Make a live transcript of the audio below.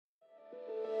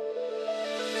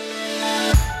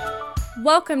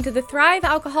Welcome to the Thrive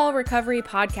Alcohol Recovery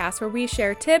Podcast, where we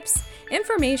share tips,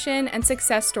 information, and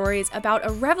success stories about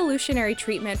a revolutionary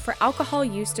treatment for alcohol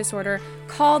use disorder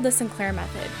called the Sinclair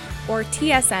method, or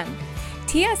TSM.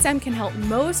 TSM can help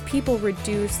most people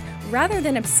reduce rather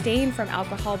than abstain from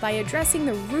alcohol by addressing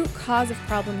the root cause of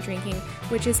problem drinking,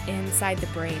 which is inside the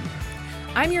brain.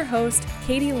 I'm your host,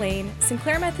 Katie Lane,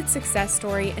 Sinclair Method success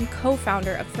story and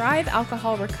co-founder of Thrive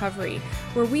Alcohol Recovery,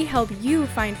 where we help you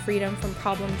find freedom from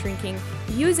problem drinking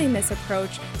using this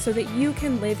approach so that you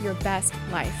can live your best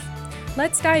life.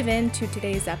 Let's dive into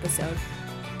today's episode.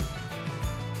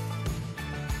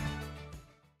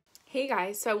 Hey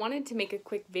guys, so I wanted to make a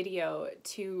quick video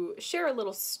to share a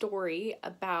little story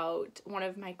about one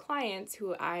of my clients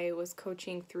who I was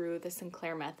coaching through the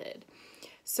Sinclair method.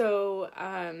 So,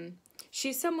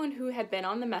 she's someone who had been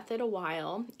on the method a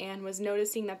while and was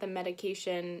noticing that the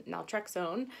medication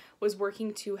naltrexone was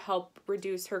working to help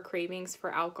reduce her cravings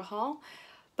for alcohol,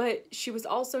 but she was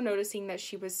also noticing that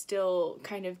she was still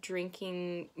kind of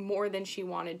drinking more than she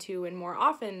wanted to and more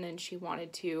often than she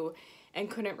wanted to and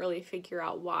couldn't really figure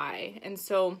out why. And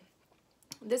so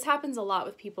this happens a lot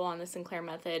with people on the Sinclair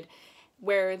method,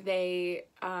 where they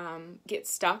get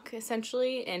stuck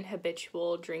essentially in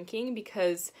habitual drinking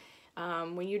because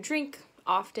when you drink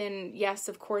often, yes,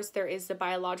 of course, there is the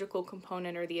biological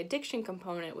component or the addiction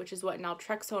component, which is what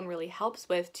naltrexone really helps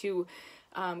with to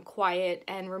quiet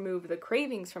and remove the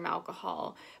cravings from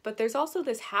alcohol. But there's also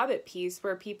this habit piece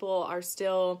where people are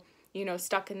still,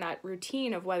 stuck in that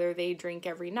routine of whether they drink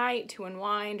every night to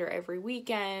unwind or every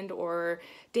weekend or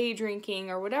day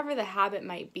drinking or whatever the habit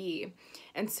might be.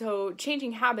 And so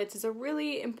changing habits is a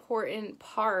really important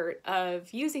part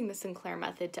of using the Sinclair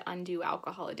method to undo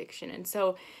alcohol addiction. And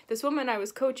so this woman I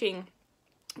was coaching,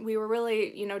 we were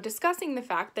really, discussing the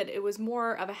fact that it was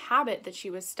more of a habit that she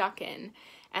was stuck in.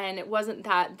 And it wasn't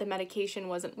that the medication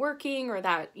wasn't working or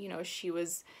that, she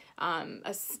was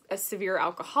a severe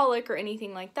alcoholic or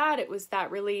anything like that. It was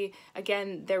that really,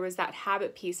 again, there was that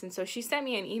habit piece. And so she sent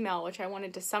me an email, which I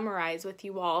wanted to summarize with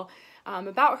you all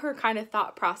about her kind of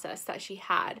thought process that she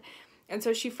had. And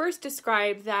so she first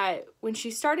described that when she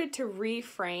started to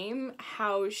reframe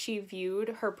how she viewed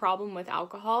her problem with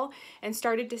alcohol and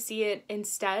started to see it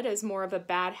instead as more of a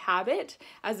bad habit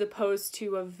as opposed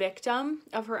to a victim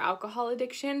of her alcohol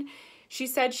addiction, she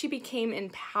said she became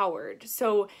empowered.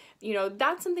 So,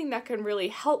 that's something that can really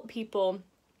help people,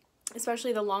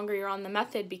 especially the longer you're on the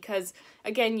method, because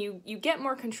again, you get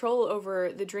more control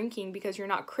over the drinking because you're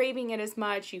not craving it as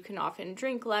much. You can often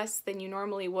drink less than you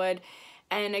normally would.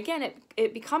 And again,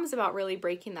 it becomes about really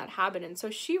breaking that habit. And so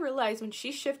she realized when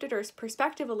she shifted her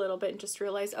perspective a little bit and just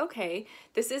realized, okay,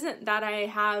 this isn't that I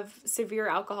have severe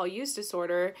alcohol use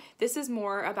disorder. This is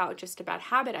more about just a bad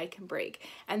habit I can break.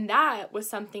 And that was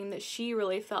something that she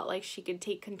really felt like she could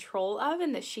take control of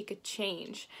and that she could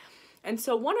change. And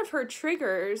so one of her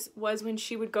triggers was when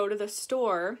she would go to the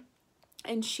store.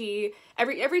 And she,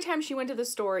 every time she went to the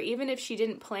store, even if she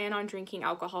didn't plan on drinking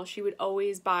alcohol, she would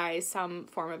always buy some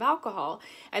form of alcohol.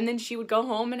 And then she would go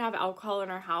home and have alcohol in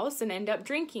her house and end up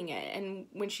drinking it. And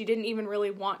when she didn't even really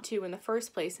want to in the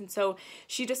first place. And so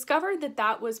she discovered that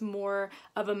that was more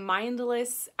of a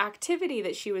mindless activity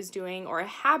that she was doing or a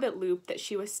habit loop that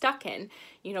she was stuck in.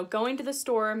 Going to the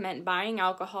store meant buying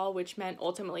alcohol, which meant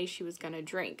ultimately she was going to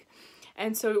drink.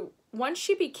 And so once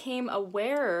she became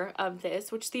aware of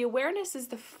this, which the awareness is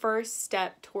the first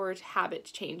step towards habit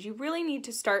change, you really need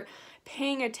to start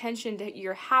paying attention to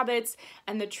your habits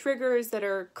and the triggers that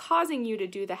are causing you to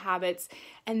do the habits,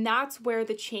 and that's where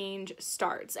the change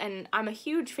starts. And I'm a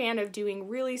huge fan of doing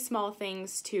really small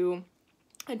things to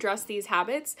address these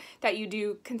habits that you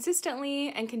do consistently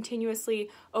and continuously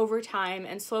over time,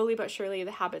 and slowly but surely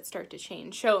the habits start to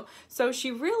change. So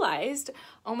she realized,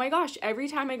 oh my gosh, every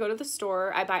time I go to the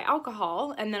store, I buy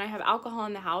alcohol and then I have alcohol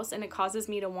in the house and it causes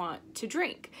me to want to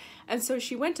drink. And so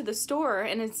she went to the store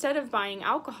and instead of buying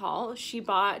alcohol, she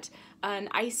bought an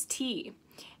iced tea.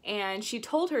 And she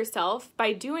told herself,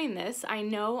 by doing this, I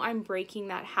know I'm breaking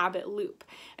that habit loop.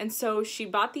 And so she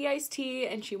bought the iced tea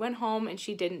and she went home and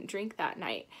she didn't drink that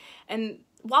night. And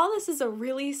while this is a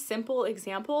really simple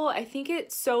example, I think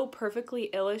it so perfectly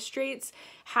illustrates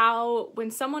how when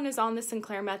someone is on the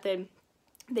Sinclair method,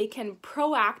 they can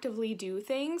proactively do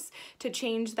things to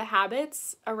change the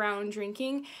habits around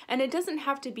drinking. And it doesn't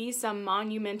have to be some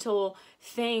monumental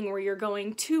thing where you're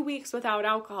going 2 weeks without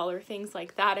alcohol or things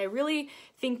like that. I really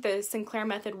think the Sinclair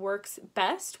method works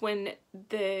best when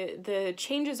the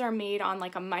changes are made on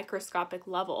like a microscopic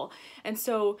level. And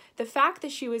so the fact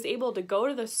that she was able to go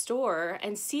to the store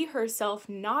and see herself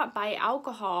not buy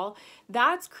alcohol,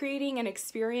 that's creating an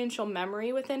experiential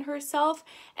memory within herself.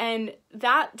 And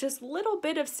that just little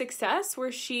bit of success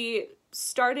where she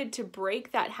started to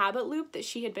break that habit loop that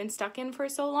she had been stuck in for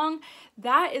so long,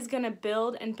 that is going to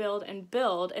build and build and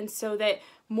build. And so that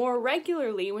more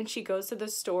regularly when she goes to the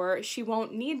store, she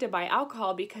won't need to buy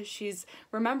alcohol because she's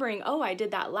remembering, oh, I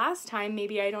did that last time,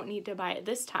 maybe I don't need to buy it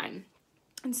this time.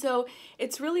 And so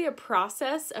it's really a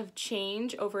process of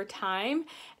change over time,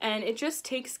 and it just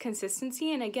takes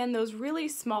consistency. And again, those really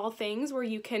small things where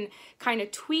you can kind of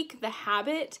tweak the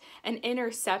habit and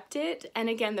intercept it. And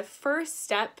again, the first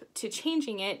step to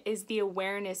changing it is the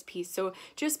awareness piece. So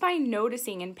just by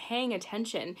noticing and paying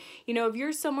attention, if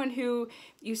you're someone who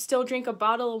you still drink a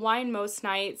bottle of wine most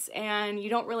nights and you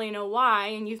don't really know why,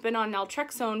 and you've been on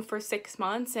naltrexone for 6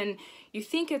 months and you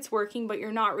think it's working, but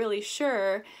you're not really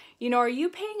sure, are you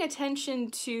paying attention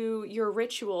to your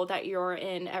ritual that you're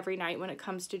in every night when it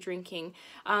comes to drinking?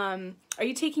 Are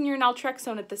you taking your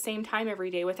naltrexone at the same time every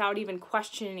day without even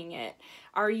questioning it?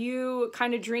 Are you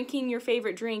kind of drinking your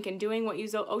favorite drink and doing what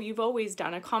you've always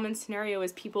done? A common scenario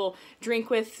is people drink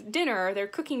with dinner, or they're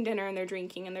cooking dinner and they're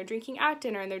drinking at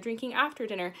dinner and they're drinking after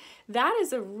dinner. That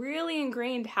is a really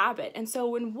ingrained habit. And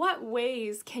so in what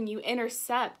ways can you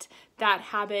intercept that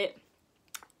habit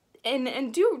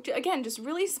and do, again, just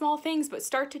really small things, but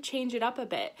start to change it up a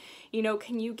bit?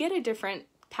 Can you get a different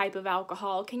type of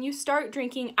alcohol? Can you start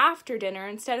drinking after dinner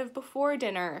instead of before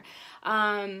dinner?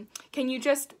 Can you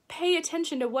just pay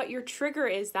attention to what your trigger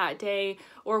is that day,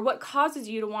 or what causes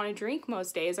you to want to drink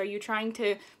most days? Are you trying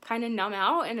to kind of numb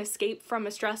out and escape from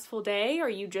a stressful day? Are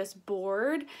you just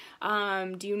bored?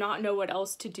 Do you not know what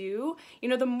else to do?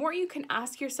 The more you can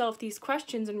ask yourself these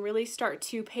questions and really start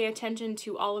to pay attention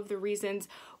to all of the reasons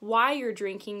why you're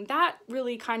drinking, that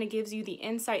really kind of gives you the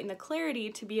insight and the clarity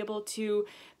to be able to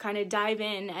kind of dive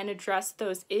in and address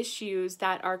those issues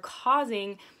that are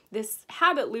causing this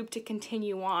habit loop to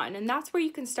continue on. And that's where you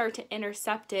can start to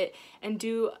intercept it and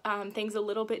do things a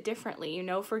little bit differently.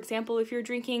 For example, if you're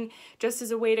drinking just as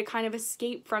a way to kind of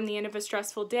escape from the end of a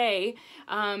stressful day,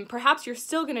 perhaps you're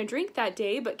still going to drink that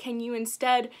day, but can you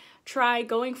instead try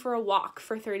going for a walk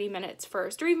for 30 minutes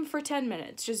first, or even for 10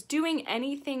 minutes, just doing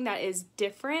anything that is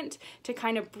different to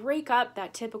kind of break up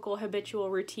that typical habitual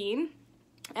routine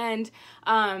and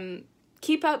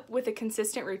keep up with a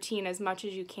consistent routine as much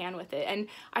as you can with it. And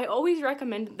I always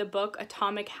recommend the book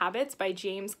Atomic Habits by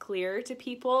James Clear to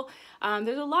people.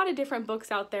 There's a lot of different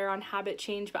books out there on habit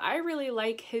change, but I really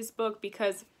like his book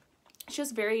because it's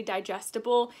just very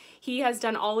digestible. He has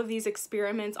done all of these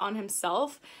experiments on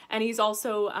himself, and he's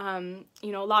also, a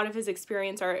lot of his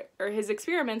experiments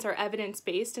are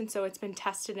evidence-based, and so it's been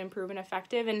tested and proven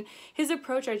effective. And his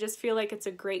approach, I just feel like it's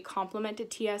a great complement to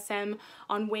TSM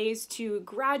on ways to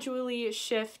gradually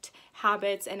shift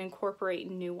habits and incorporate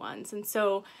new ones. And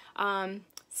so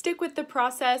stick with the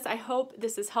process. I hope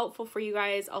this is helpful for you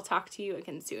guys. I'll talk to you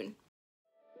again soon.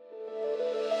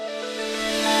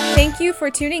 Thank you for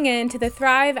tuning in to the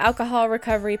Thrive Alcohol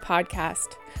Recovery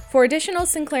Podcast. For additional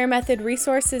Sinclair Method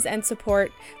resources and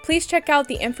support, please check out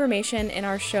the information in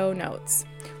our show notes.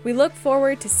 We look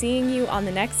forward to seeing you on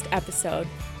the next episode.